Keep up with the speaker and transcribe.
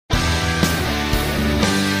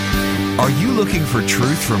Are you looking for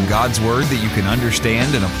truth from God's Word that you can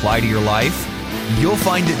understand and apply to your life? You'll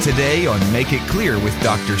find it today on Make It Clear with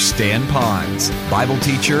Dr. Stan Ponz, Bible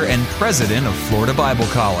teacher and president of Florida Bible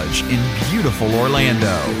College in beautiful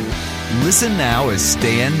Orlando. Listen now as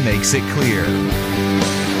Stan makes it clear.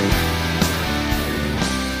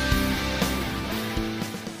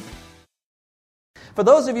 For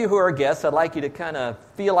those of you who are guests, I'd like you to kind of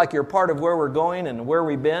feel like you're part of where we're going and where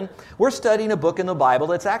we've been. We're studying a book in the Bible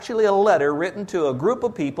that's actually a letter written to a group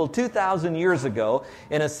of people 2,000 years ago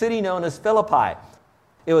in a city known as Philippi.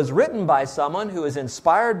 It was written by someone who was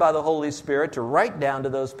inspired by the Holy Spirit to write down to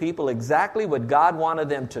those people exactly what God wanted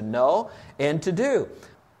them to know and to do.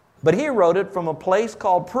 But he wrote it from a place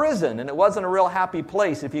called prison, and it wasn't a real happy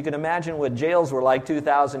place, if you can imagine what jails were like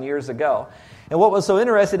 2,000 years ago. And what was so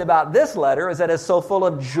interesting about this letter is that it's so full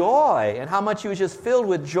of joy, and how much he was just filled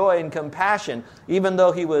with joy and compassion, even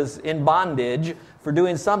though he was in bondage for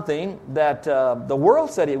doing something that the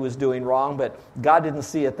world said he was doing wrong, but God didn't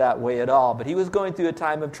see it that way at all. But he was going through a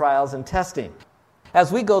time of trials and testing. As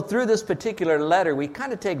we go through this particular letter, we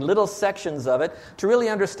kind of take little sections of it to really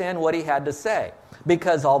understand what he had to say.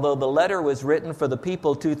 Because although the letter was written for the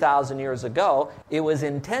people 2,000 years ago, it was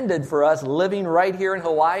intended for us living right here in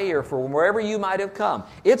Hawaii or from wherever you might have come.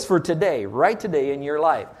 It's for today, right today in your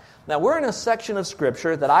life. Now, we're in a section of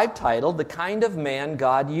Scripture that I've titled, The Kind of Man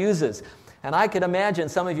God Uses. And I can imagine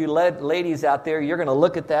some of you ladies out there, you're going to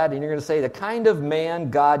look at that and you're going to say, the kind of man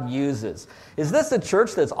God uses. Is this a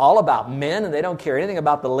church that's all about men and they don't care anything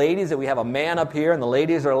about the ladies, that we have a man up here and the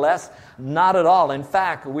ladies are less? Not at all. In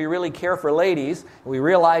fact, we really care for ladies. We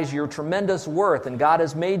realize your tremendous worth and God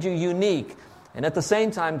has made you unique. And at the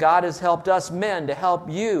same time, God has helped us men to help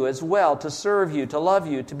you as well, to serve you, to love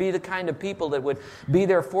you, to be the kind of people that would be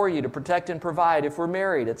there for you, to protect and provide if we're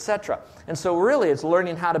married, etc. And so really it's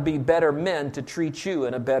learning how to be better men to treat you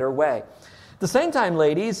in a better way. At the same time,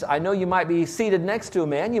 ladies, I know you might be seated next to a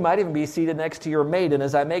man. You might even be seated next to your mate. And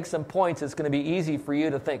as I make some points, it's going to be easy for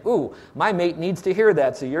you to think, ooh, my mate needs to hear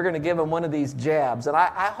that. So you're going to give him one of these jabs. And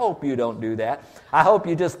I hope you don't do that. I hope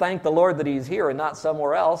you just thank the Lord that he's here and not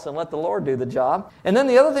somewhere else and let the Lord do the job. And then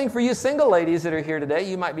the other thing for you single ladies that are here today,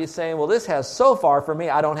 you might be saying, well, this has so far for me.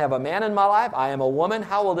 I don't have a man in my life. I am a woman.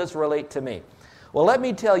 How will this relate to me? Well, let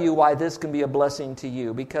me tell you why this can be a blessing to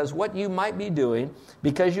you. Because what you might be doing,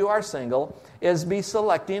 because you are single, is be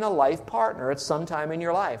selecting a life partner at some time in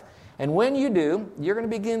your life. And when you do, you're going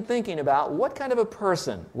to begin thinking about what kind of a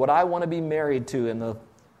person would I want to be married to in the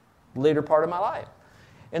later part of my life.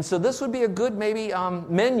 And so this would be a good maybe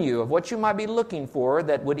menu of what you might be looking for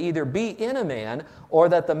that would either be in a man or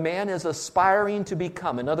that the man is aspiring to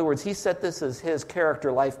become. In other words, he set this as his character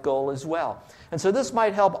life goal as well. And so this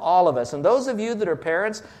might help all of us. And those of you that are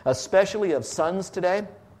parents, especially of sons today,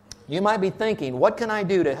 you might be thinking, what can I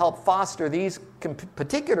do to help foster these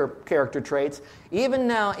particular character traits even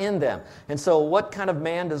now in them? And so what kind of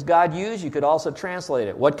man does God use? You could also translate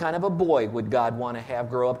it. What kind of a boy would God want to have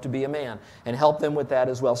grow up to be a man? And help them with that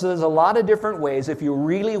as well. So there's a lot of different ways if you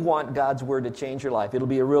really want God's Word to change your life. It'll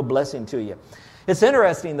be a real blessing to you. It's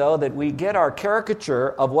interesting, though, that we get our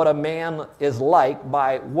caricature of what a man is like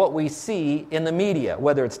by what we see in the media,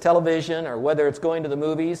 whether it's television or whether it's going to the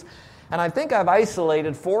movies. And I think I've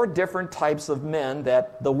isolated 4 different types of men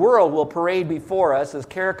that the world will parade before us as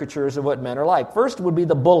caricatures of what men are like. First would be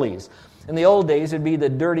the bullies. In the old days, it would be the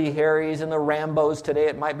Dirty Harrys and the Rambos. Today,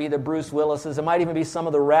 it might be the Bruce Willises. It might even be some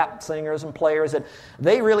of the rap singers and players that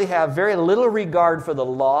they really have very little regard for the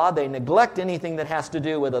law. They neglect anything that has to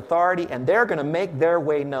do with authority, and they're going to make their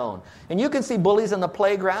way known. And you can see bullies on the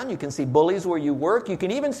playground. You can see bullies where you work. You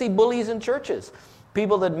can even see bullies in churches.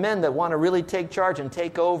 Men that want to really take charge and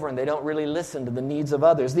take over, and they don't really listen to the needs of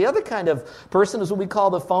others. The other kind of person is what we call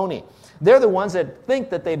the phony. They're the ones that think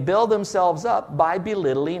that they build themselves up by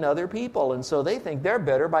belittling other people, and so they think they're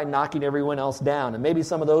better by knocking everyone else down. And maybe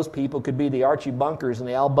some of those people could be the Archie Bunkers and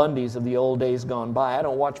the Al Bundys of the old days gone by. I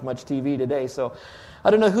don't watch much TV today, so I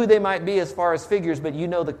don't know who they might be as far as figures, but you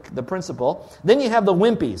know the principle. Then you have the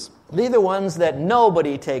wimpies. They're the ones that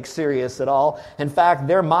nobody takes serious at all. In fact,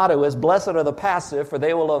 their motto is, blessed are the passive, for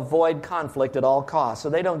they will avoid conflict at all costs. So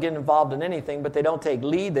they don't get involved in anything, but they don't take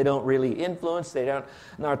lead. They don't really influence. They aren't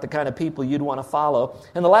the kind of people you'd want to follow.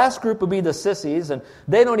 And the last group would be the sissies, and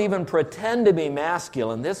they don't even pretend to be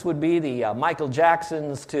masculine. This would be the Michael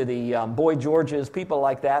Jacksons to the Boy Georges, people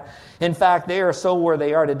like that. In fact, they are so where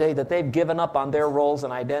they are today that they've given up on their roles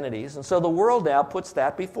and identities. And so the world now puts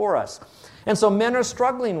that before us. And so men are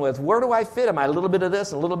struggling with, where do I fit? Am I a little bit of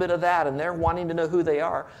this and a little bit of that? And they're wanting to know who they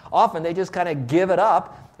are. Often they just kind of give it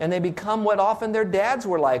up and they become what often their dads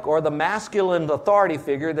were like, or the masculine authority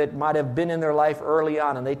figure that might have been in their life early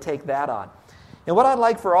on, and they take that on. And what I'd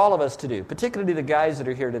like for all of us to do, particularly the guys that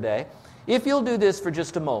are here today, if you'll do this for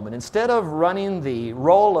just a moment, instead of running the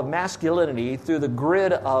role of masculinity through the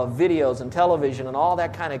grid of videos and television and all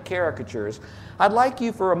that kind of caricatures, I'd like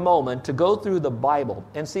you for a moment to go through the Bible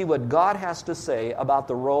and see what God has to say about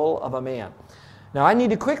the role of a man. Now, I need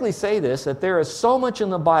to quickly say this, that there is so much in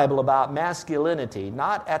the Bible about masculinity,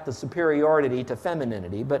 not at the superiority to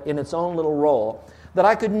femininity, but in its own little role, that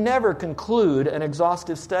I could never conclude an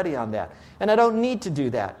exhaustive study on that. And I don't need to do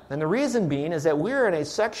that. And the reason being is that we're in a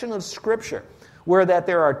section of Scripture where that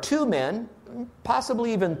there are two men,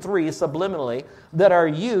 possibly even three subliminally, that are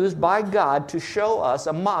used by God to show us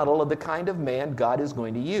a model of the kind of man God is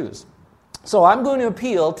going to use. So I'm going to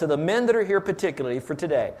appeal to the men that are here particularly for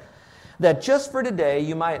today, that just for today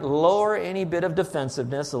you might lower any bit of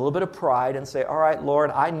defensiveness, a little bit of pride, and say, all right,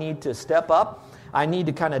 Lord, I need to step up. I need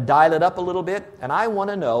to kind of dial it up a little bit, and I want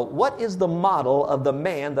to know what is the model of the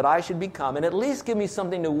man that I should become, and at least give me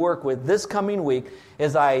something to work with this coming week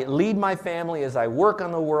as I lead my family, as I work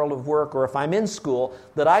on the world of work, or if I'm in school,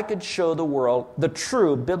 that I could show the world the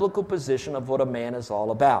true biblical position of what a man is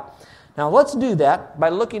all about. Now, let's do that by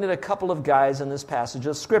looking at a couple of guys in this passage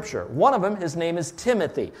of Scripture. One of them, his name is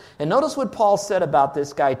Timothy. And notice what Paul said about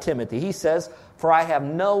this guy, Timothy. He says, "For I have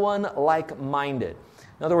no one like-minded."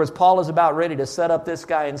 In other words, Paul is about ready to set up this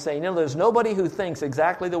guy and say, there's nobody who thinks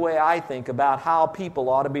exactly the way I think about how people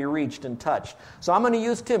ought to be reached and touched. So I'm going to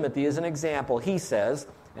use Timothy as an example, he says,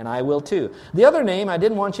 and I will too. The other name, I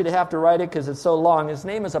didn't want you to have to write it because it's so long. His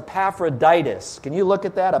name is Epaphroditus. Can you look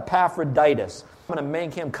at that? Epaphroditus. I'm going to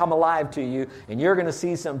make him come alive to you, and you're going to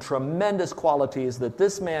see some tremendous qualities that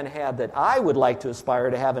this man had that I would like to aspire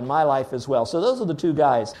to have in my life as well. So those are the two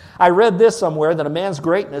guys. I read this somewhere, that a man's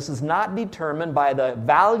greatness is not determined by the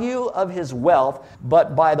value of his wealth,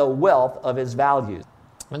 but by the wealth of his values.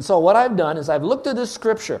 And so what I've done is I've looked at this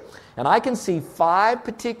scripture, and I can see 5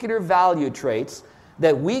 particular value traits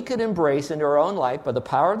that we could embrace into our own life by the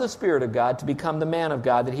power of the Spirit of God to become the man of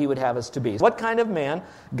God that He would have us to be. What kind of man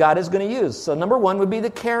God is going to use? So number 1 would be the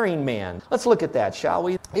caring man. Let's look at that, shall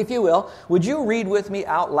we? If you will, would you read with me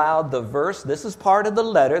out loud the verse? This is part of the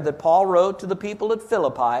letter that Paul wrote to the people at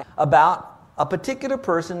Philippi about a particular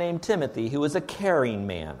person named Timothy who was a caring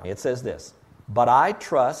man. It says this: "But I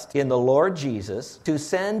trust in the Lord Jesus to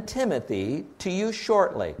send Timothy to you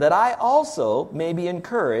shortly, that I also may be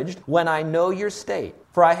encouraged when I know your state.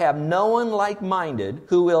 For I have no one like-minded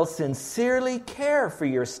who will sincerely care for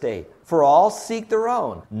your state. For all seek their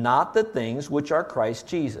own, not the things which are Christ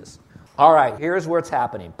Jesus." All right, here's where it's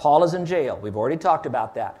happening. Paul is in jail. We've already talked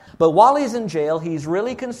about that. But while he's in jail, he's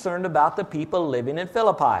really concerned about the people living in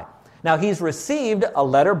Philippi. Now, he's received a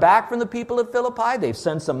letter back from the people of Philippi. They've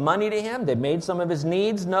sent some money to him. They've made some of his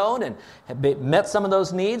needs known and have met some of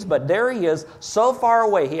those needs. But there he is, so far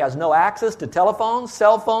away. He has no access to telephones,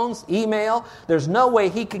 cell phones, email. There's no way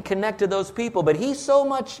he could connect to those people. But he's so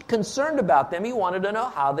much concerned about them, he wanted to know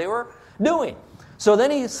how they were doing. So then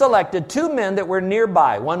he selected 2 men that were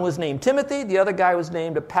nearby. One was named Timothy. The other guy was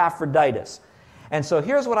named Epaphroditus. And so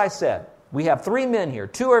here's what I said. We have 3 men here.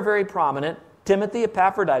 2 are very prominent. Timothy,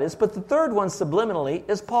 Epaphroditus, but the third one subliminally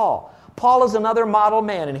is Paul. Paul is another model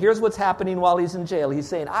man, and here's what's happening while he's in jail. He's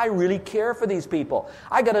saying, I really care for these people.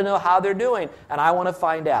 I got to know how they're doing, and I want to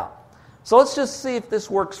find out. So let's just see if this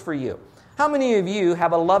works for you. How many of you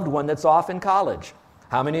have a loved one that's off in college?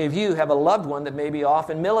 How many of you have a loved one that may be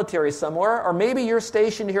off in military somewhere, or maybe you're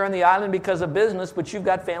stationed here on the island because of business, but you've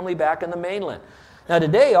got family back in the mainland? Now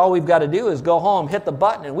today, all we've got to do is go home, hit the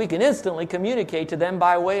button, and we can instantly communicate to them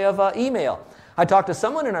by way of email. I talked to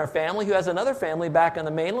someone in our family who has another family back on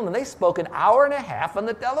the mainland, and they spoke an hour and a half on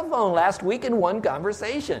the telephone last week in one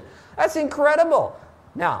conversation. That's incredible.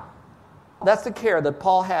 Now, that's the care that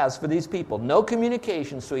Paul has for these people. No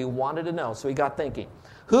communication, so he wanted to know. So he got thinking,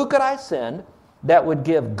 who could I send that would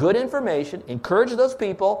give good information, encourage those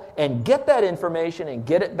people, and get that information and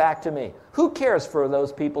get it back to me? Who cares for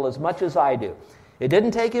those people as much as I do? It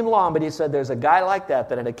didn't take him long, but he said there's a guy like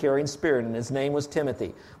that had a caring spirit, and his name was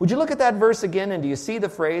Timothy. Would you look at that verse again, and do you see the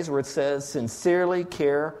phrase where it says, sincerely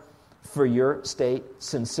care for your state?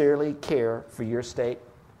 Sincerely care for your state.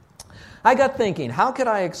 I got thinking, how could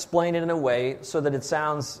I explain it in a way so that it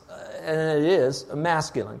sounds, and it is,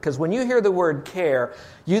 masculine? Because when you hear the word care,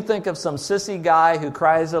 you think of some sissy guy who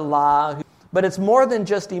cries a lot. But it's more than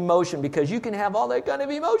just emotion, because you can have all that kind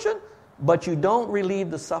of emotion, but you don't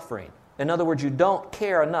relieve the suffering. In other words, you don't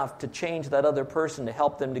care enough to change that other person to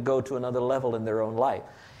help them to go to another level in their own life.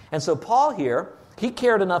 And so Paul here, He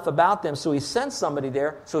cared enough about them, so he sent somebody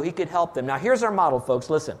there so he could help them. Now, here's our model, folks.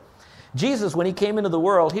 Listen. Jesus, when he came into the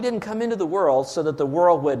world, he didn't come into the world so that the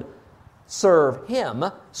world would serve him.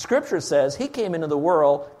 Scripture says he came into the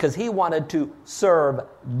world because he wanted to serve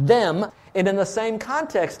them. And in the same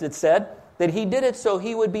context, it said that he did it so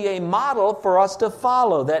he would be a model for us to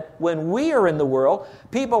follow. That when we are in the world,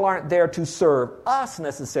 people aren't there to serve us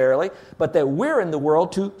necessarily, but that we're in the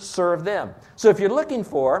world to serve them. So if you're looking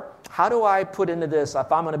for, how do I put into this,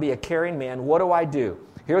 if I'm going to be a caring man, what do I do?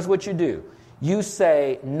 Here's what you do. You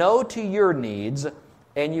say no to your needs,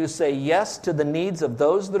 and you say yes to the needs of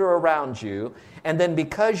those that are around you, and then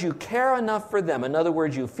because you care enough for them, in other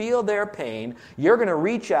words, you feel their pain, you're going to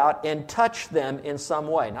reach out and touch them in some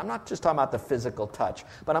way. Now, I'm not just talking about the physical touch,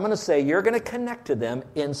 but I'm going to say you're going to connect to them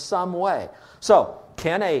in some way. So,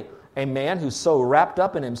 can a man who's so wrapped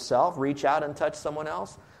up in himself reach out and touch someone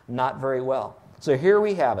else? Not very well. So here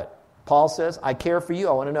we have it. Paul says, I care for you.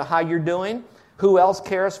 I want to know how you're doing. Who else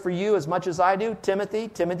cares for you as much as I do? Timothy.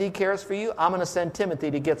 Timothy cares for you. I'm going to send Timothy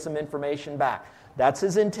to get some information back. That's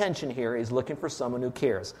his intention here. He's looking for someone who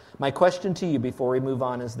cares. My question to you before we move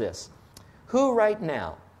on is this. Who right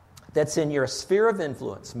now that's in your sphere of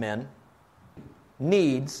influence, men,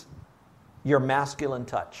 needs your masculine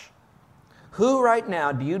touch? Who right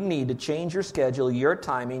now do you need to change your schedule, your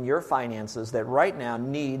timing, your finances that right now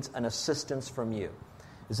needs an assistance from you?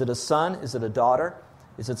 Is it a son? Is it a daughter?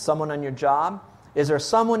 Is it someone on your job? Is there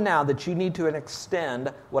someone now that you need to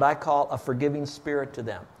extend what I call a forgiving spirit to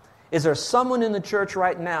them? Is there someone in the church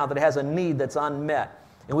right now that has a need that's unmet?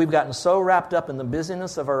 And we've gotten so wrapped up in the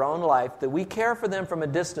busyness of our own life that we care for them from a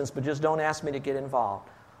distance, but just don't ask me to get involved.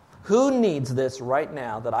 Who needs this right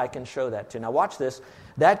now that I can show that to? Now watch this.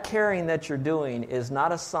 That caring that you're doing is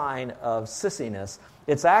not a sign of sissiness.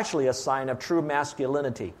 It's actually a sign of true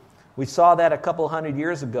masculinity. We saw that a couple hundred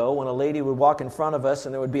years ago when a lady would walk in front of us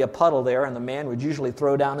and there would be a puddle there and the man would usually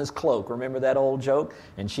throw down his cloak. Remember that old joke?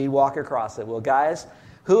 And she'd walk across it. Well, guys,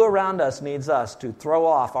 who around us needs us to throw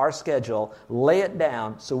off our schedule, lay it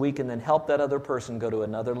down so we can then help that other person go to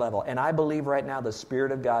another level? And I believe right now the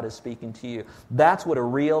Spirit of God is speaking to you. That's what a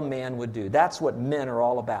real man would do. That's what men are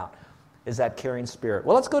all about, is that caring spirit.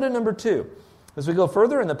 Well, let's go to number 2. As we go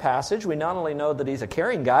further in the passage, we not only know that he's a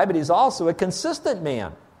caring guy, but he's also a consistent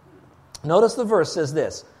man. Notice the verse says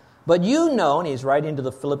this, but you know, and he's writing to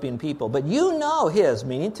the Philippian people, but you know his,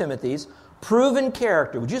 meaning Timothy's, proven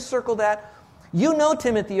character. Would you circle that? You know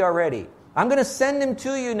Timothy already. I'm going to send him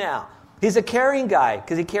to you now. He's a caring guy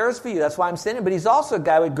because he cares for you. That's why I'm sending him. But he's also a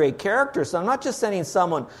guy with great character. So I'm not just sending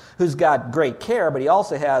someone who's got great care, but he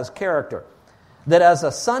also has character. That as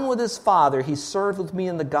a son with his father, he served with me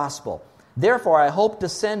in the gospel. Therefore, I hope to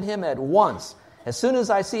send him at once, as soon as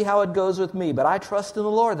I see how it goes with me. But I trust in the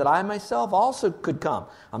Lord that I myself also could come.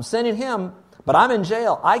 I'm sending him, but I'm in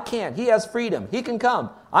jail. I can't. He has freedom. He can come.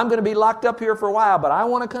 I'm going to be locked up here for a while, but I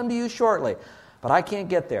want to come to you shortly. But I can't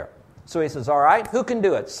get there. So he says, all right, who can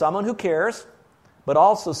do it? Someone who cares, but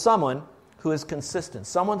also someone who is consistent.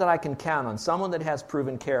 Someone that I can count on. Someone that has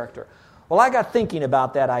proven character. Well, I got thinking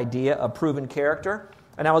about that idea of proven character,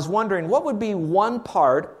 and I was wondering what would be one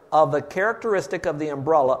part of the characteristic of the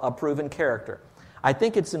umbrella of proven character. I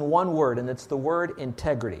think it's in one word, and it's the word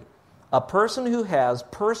integrity. A person who has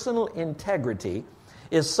personal integrity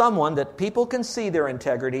is someone that people can see their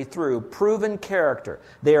integrity through proven character.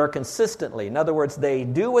 They are consistently. In other words, they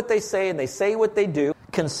do what they say and they say what they do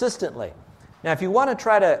consistently. Now, if you want to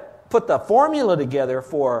try to put the formula together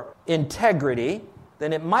for integrity,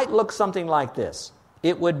 then it might look something like this.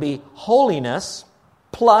 It would be holiness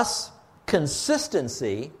plus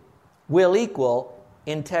consistency will equal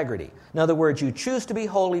integrity. In other words, you choose to be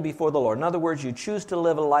holy before the Lord. In other words, you choose to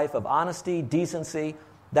live a life of honesty, decency,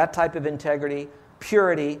 that type of integrity,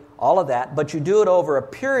 purity, all of that, but you do it over a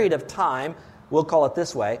period of time, we'll call it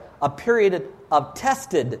this way, a period of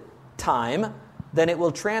tested time, then it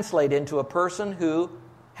will translate into a person who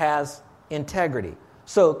has integrity.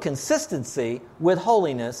 So consistency with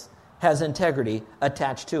holiness has integrity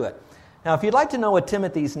attached to it. Now, if you'd like to know what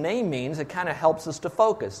Timothy's name means, it kind of helps us to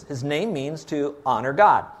focus. His name means to honor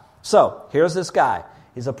God. So, here's this guy.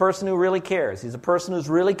 He's a person who really cares. He's a person who's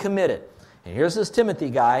really committed. And here's this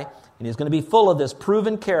Timothy guy, and he's going to be full of this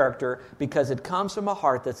proven character because it comes from a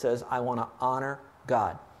heart that says, I want to honor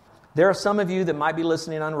God. There are some of you that might be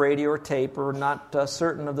listening on radio or tape or not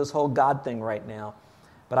certain of this whole God thing right now.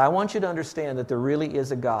 But I want you to understand that there really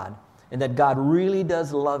is a God, and that God really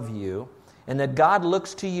does love you, and that God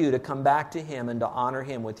looks to you to come back to Him and to honor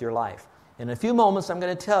Him with your life. In a few moments, I'm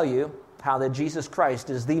going to tell you how that Jesus Christ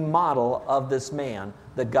is the model of this man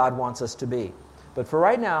that God wants us to be. But for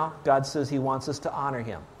right now, God says He wants us to honor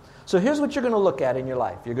Him. So here's what you're going to look at in your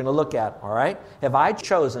life. You're going to look at, all right, have I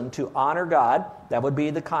chosen to honor God? That would be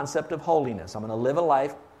the concept of holiness. I'm going to live a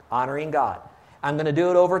life honoring God. I'm going to do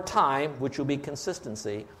it over time, which will be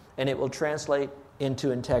consistency, and it will translate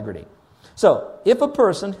into integrity. So if a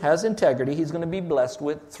person has integrity, he's going to be blessed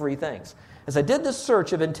with three things. As I did this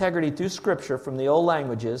search of integrity through Scripture from the old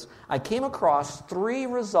languages, I came across three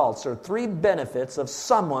results or three benefits of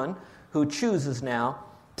someone who chooses now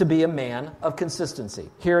to be a man of consistency.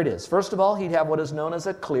 Here it is. First of all, he'd have what is known as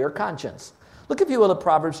a clear conscience. Look, if you will, at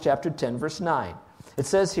Proverbs chapter 10, verse 9. It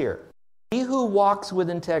says here, he who walks with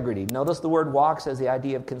integrity, notice the word walks has the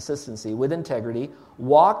idea of consistency, with integrity,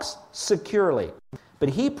 walks securely. But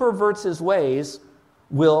he perverts his ways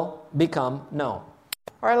will become known.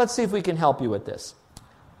 All right, let's see if we can help you with this.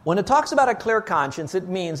 When it talks about a clear conscience, it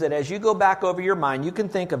means that as you go back over your mind, you can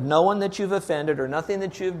think of no one that you've offended or nothing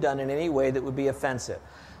that you've done in any way that would be offensive.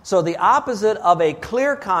 So the opposite of a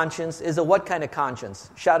clear conscience is a what kind of conscience?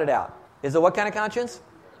 Shout it out. Is it what kind of conscience?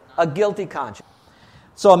 A guilty conscience.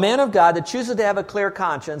 So a man of God that chooses to have a clear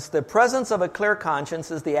conscience, the presence of a clear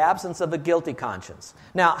conscience is the absence of a guilty conscience.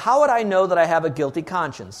 Now, how would I know that I have a guilty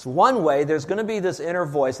conscience? One way, there's going to be this inner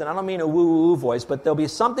voice, and I don't mean a woo-woo voice, but there'll be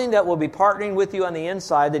something that will be partnering with you on the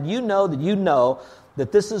inside that you know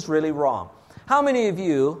that this is really wrong. How many of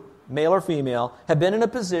you, male or female, have been in a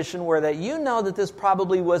position where that you know that this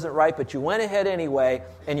probably wasn't right, but you went ahead anyway,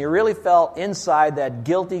 and you really felt inside that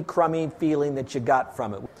guilty, crummy feeling that you got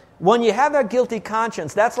from it? When you have that guilty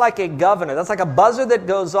conscience, that's like a governor. That's like a buzzer that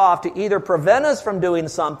goes off to either prevent us from doing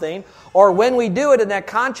something, or when we do it and that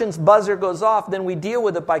conscience buzzer goes off, then we deal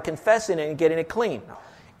with it by confessing it and getting it clean.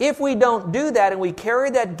 If we don't do that and we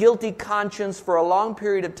carry that guilty conscience for a long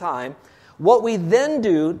period of time, what we then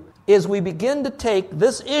do is we begin to take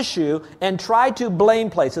this issue and try to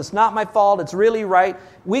blame place. It's not my fault. It's really right.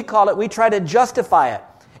 We try to justify it.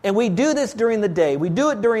 And we do this during the day. We do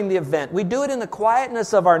it during the event. We do it in the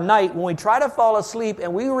quietness of our night when we try to fall asleep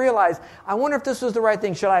and we realize, I wonder if this was the right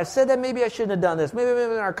thing. Should I have said that? Maybe I shouldn't have done this. Maybe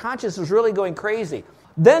our conscience is really going crazy.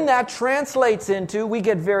 Then that translates into we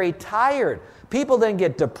get very tired. People then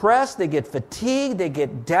get depressed. They get fatigued. They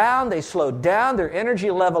get down. They slow down. Their energy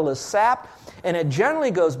level is sapped. And it generally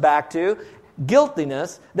goes back to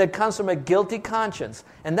guiltiness that comes from a guilty conscience.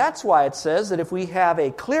 And that's why it says that if we have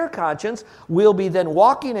a clear conscience, we'll be then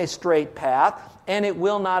walking a straight path, and it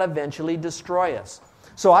will not eventually destroy us.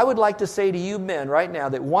 So I would like to say to you men right now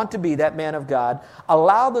that want to be that man of God,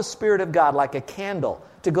 allow the Spirit of God like a candle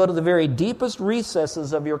to go to the very deepest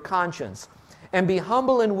recesses of your conscience and be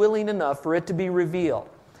humble and willing enough for it to be revealed.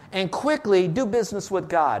 And quickly do business with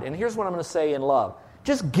God. And here's what I'm going to say in love.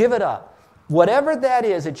 Just give it up. Whatever that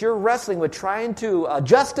is that you're wrestling with, trying to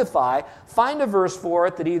justify, find a verse for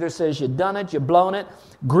it that either says you've done it, you've blown it,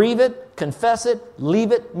 grieve it, confess it,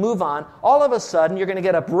 leave it, move on. All of a sudden, you're going to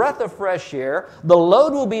get a breath of fresh air. The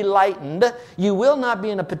load will be lightened. You will not be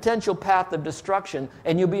in a potential path of destruction,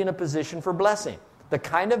 and you'll be in a position for blessing. The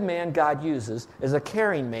kind of man God uses is a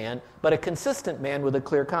caring man, but a consistent man with a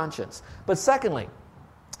clear conscience. But secondly,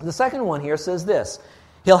 the second one here says this,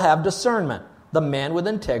 he'll have discernment. The man with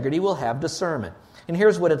integrity will have discernment. And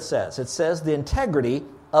here's what it says. It says, the integrity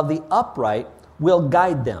of the upright will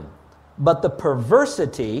guide them, but the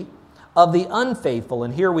perversity of the unfaithful,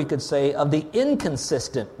 and here we could say of the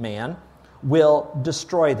inconsistent man, will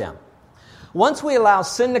destroy them. Once we allow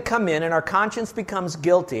sin to come in and our conscience becomes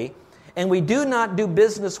guilty, and we do not do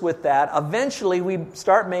business with that, eventually we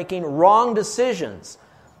start making wrong decisions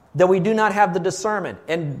that we do not have the discernment.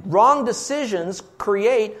 And wrong decisions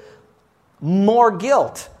create more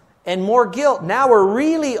guilt. And more guilt. Now we're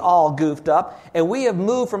really all goofed up, and we have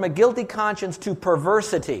moved from a guilty conscience to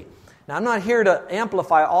perversity. Now, I'm not here to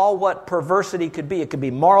amplify all what perversity could be. It could be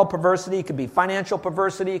moral perversity, it could be financial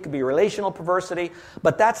perversity, it could be relational perversity,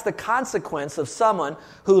 but that's the consequence of someone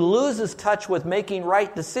who loses touch with making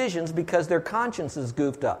right decisions because their conscience is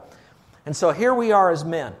goofed up. And so here we are as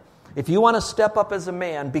men. If you want to step up as a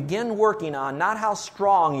man, begin working on not how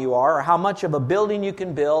strong you are or how much of a building you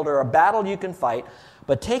can build or a battle you can fight,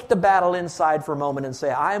 but take the battle inside for a moment and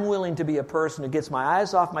say, I'm willing to be a person who gets my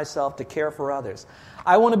eyes off myself to care for others.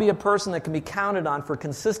 I want to be a person that can be counted on for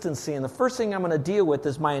consistency, and the first thing I'm going to deal with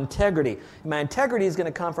is my integrity. My integrity is going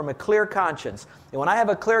to come from a clear conscience. And when I have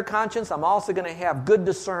a clear conscience, I'm also going to have good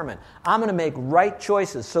discernment. I'm going to make right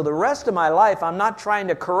choices. So the rest of my life, I'm not trying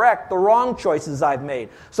to correct the wrong choices I've made.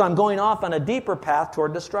 So I'm going off on a deeper path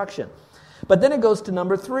toward destruction. But then it goes to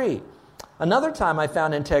number 3. Another time I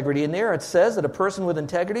found integrity in there, it says that a person with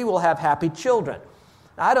integrity will have happy children.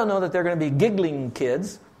 I don't know that they're going to be giggling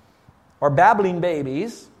kids or babbling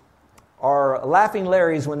babies or laughing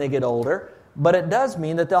Larrys when they get older, but it does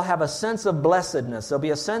mean that they'll have a sense of blessedness. There'll be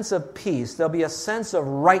a sense of peace. There'll be a sense of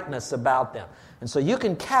rightness about them. And so you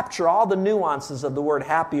can capture all the nuances of the word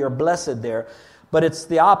happy or blessed there, but it's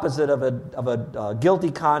the opposite of a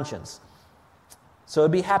guilty conscience. So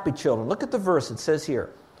it'd be happy children. Look at the verse. It says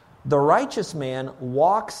here, the righteous man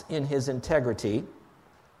walks in his integrity,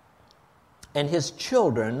 and his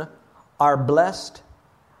children are blessed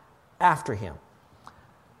after him.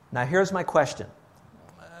 Now here's my question.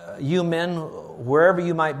 You men, wherever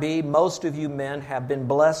you might be, most of you men have been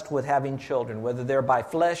blessed with having children, whether they're by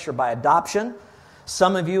flesh or by adoption.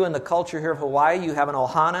 Some of you in the culture here of Hawaii, you have an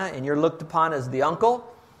ohana and you're looked upon as the uncle,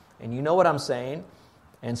 and you know what I'm saying.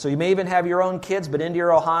 And so you may even have your own kids, but into your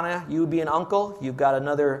ohana, you would be an uncle. You've got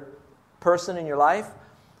another person in your life.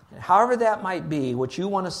 However that might be, what you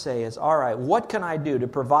want to say is, all right, what can I do to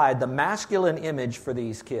provide the masculine image for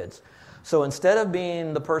these kids? So instead of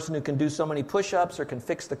being the person who can do so many push-ups or can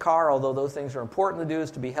fix the car, although those things are important to do,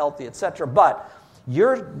 is to be healthy, etc., but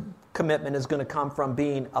your commitment is going to come from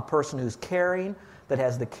being a person who's caring, that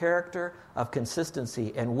has the character of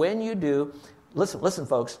consistency. And when you do, listen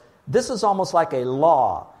folks, this is almost like a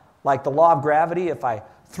law, like the law of gravity. If I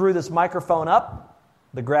threw this microphone up,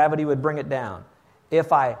 the gravity would bring it down.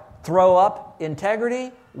 If I throw up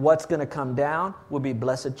integrity, what's going to come down will be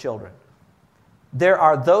blessed children. There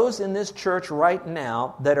are those in this church right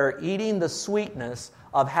now that are eating the sweetness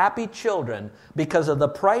of happy children because of the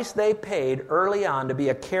price they paid early on to be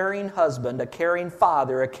a caring husband, a caring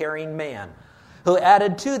father, a caring man, who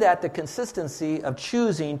added to that the consistency of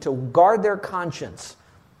choosing to guard their conscience,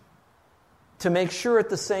 to make sure at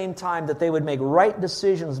the same time that they would make right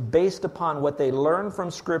decisions based upon what they learned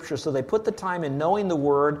from Scripture. So they put the time in knowing the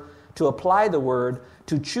Word, to apply the Word,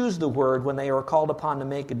 to choose the Word when they are called upon to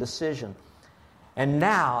make a decision. And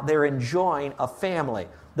now they're enjoying a family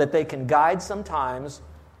that they can guide sometimes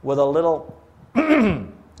with a little,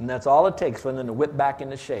 and that's all it takes for them to whip back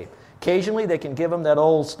into shape. Occasionally they can give them that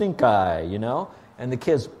old stink eye, and the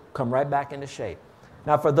kids come right back into shape.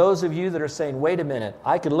 Now, for those of you that are saying, wait a minute,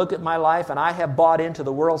 I could look at my life and I have bought into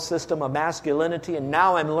the world system of masculinity and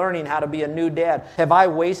now I'm learning how to be a new dad. Have I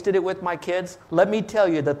wasted it with my kids? Let me tell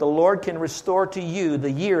you that the Lord can restore to you the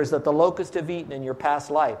years that the locusts have eaten in your past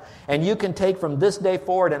life. And you can take from this day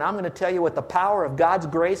forward, and I'm going to tell you with the power of God's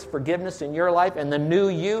grace, forgiveness in your life and the new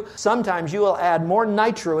you, sometimes you will add more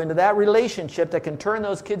nitro into that relationship that can turn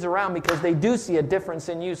those kids around because they do see a difference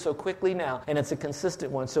in you so quickly now, and it's a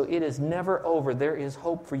consistent one. So it is never over. There is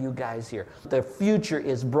hope for you guys here. The future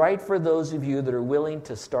is bright for those of you that are willing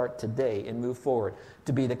to start today and move forward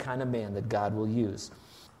to be the kind of man that God will use.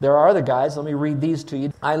 There are other guys. Let me read these to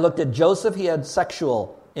you. I looked at Joseph. He had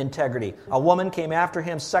sexual integrity. A woman came after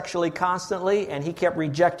him sexually constantly, and he kept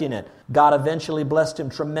rejecting it. God eventually blessed him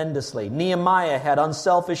tremendously. Nehemiah had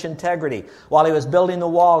unselfish integrity. While he was building the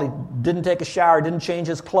wall, he didn't take a shower, didn't change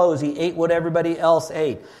his clothes. He ate what everybody else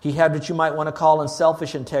ate. He had what you might want to call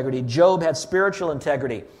unselfish integrity. Job had spiritual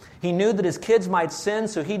integrity. He knew that his kids might sin,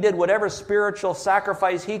 so he did whatever spiritual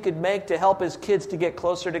sacrifice he could make to help his kids to get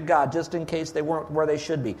closer to God, just in case they weren't where they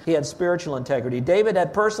should be. He had spiritual integrity. David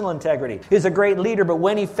had personal integrity. He was a great leader, but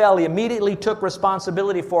when he fell, he immediately took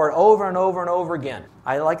responsibility for it over and over and over again.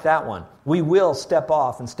 I like that one. We will step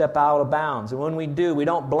off and step out of bounds. And when we do, we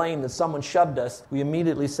don't blame that someone shoved us. We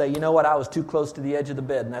immediately say, you know what, I was too close to the edge of the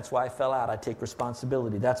bed, and that's why I fell out. I take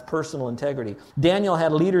responsibility. That's personal integrity. Daniel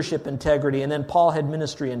had leadership integrity, and then Paul had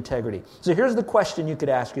ministry integrity. So here's the question you could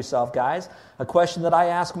ask yourself, guys, a question that I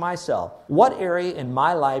ask myself. What area in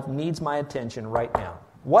my life needs my attention right now?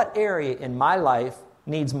 What area in my life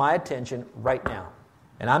needs my attention right now?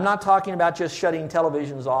 And I'm not talking about just shutting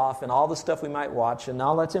televisions off and all the stuff we might watch, and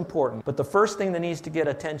all that's important. But the first thing that needs to get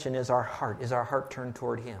attention is our heart. Is our heart turned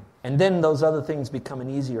toward Him? And then those other things become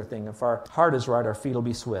an easier thing. If our heart is right, our feet will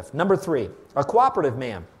be swift. Number 3, a cooperative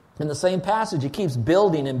man. In the same passage, he keeps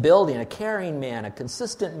building and building, a caring man, a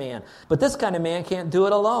consistent man. But this kind of man can't do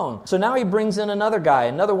it alone. So now he brings in another guy,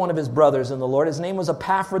 another one of his brothers in the Lord. His name was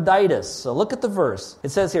Epaphroditus. So look at the verse. It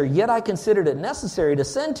says here, "Yet I considered it necessary to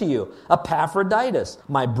send to you Epaphroditus,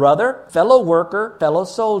 my brother, fellow worker, fellow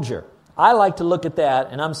soldier." I like to look at that,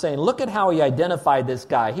 and I'm saying, look at how he identified this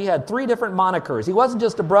guy. He had 3 different monikers. He wasn't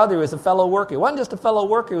just a brother, he was a fellow worker. He wasn't just a fellow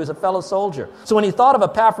worker, he was a fellow soldier. So when he thought of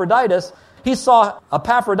Epaphroditus, he saw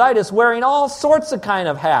Epaphroditus wearing all sorts of kind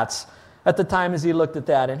of hats at the time as he looked at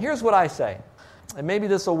that. And here's what I say, and maybe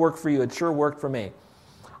this will work for you. It sure worked for me.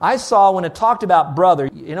 I saw when it talked about brother,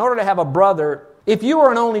 in order to have a brother, if you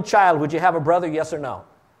were an only child, would you have a brother, yes or no?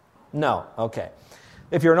 No, okay.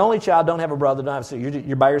 If you're an only child, don't have a brother, don't have a sister.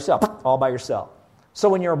 You're by yourself, all by yourself. So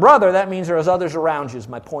when you're a brother, that means there's others around you, is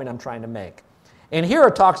my point I'm trying to make. And here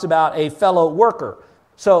it talks about a fellow worker.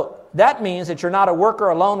 So that means that you're not a worker,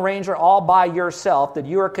 a lone ranger, all by yourself, that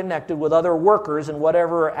you are connected with other workers in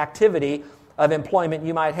whatever activity of employment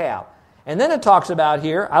you might have. And then it talks about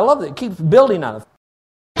here, I love that it keeps building on it.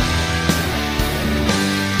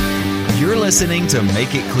 You're listening to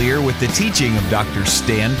Make It Clear with the teaching of Dr.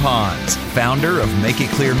 Stan Ponz, founder of Make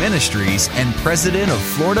It Clear Ministries and president of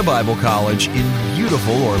Florida Bible College in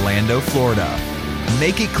beautiful Orlando, Florida.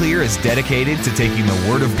 Make It Clear is dedicated to taking the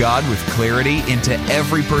Word of God with clarity into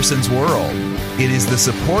every person's world. It is the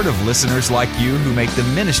support of listeners like you who make the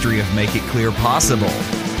ministry of Make It Clear possible.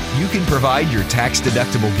 You can provide your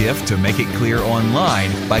tax-deductible gift to Make It Clear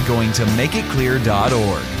online by going to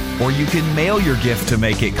makeitclear.org. Or you can mail your gift to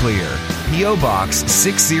Make It Clear, P.O. Box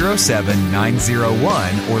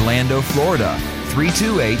 607901, Orlando, Florida,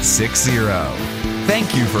 32860.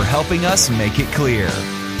 Thank you for helping us make it clear.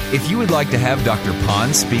 If you would like to have Dr.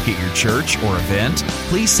 Ponz speak at your church or event,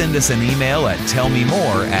 please send us an email at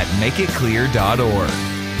tellmemore@makeitclear.org.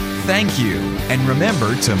 Thank you, and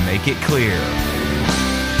remember to make it clear.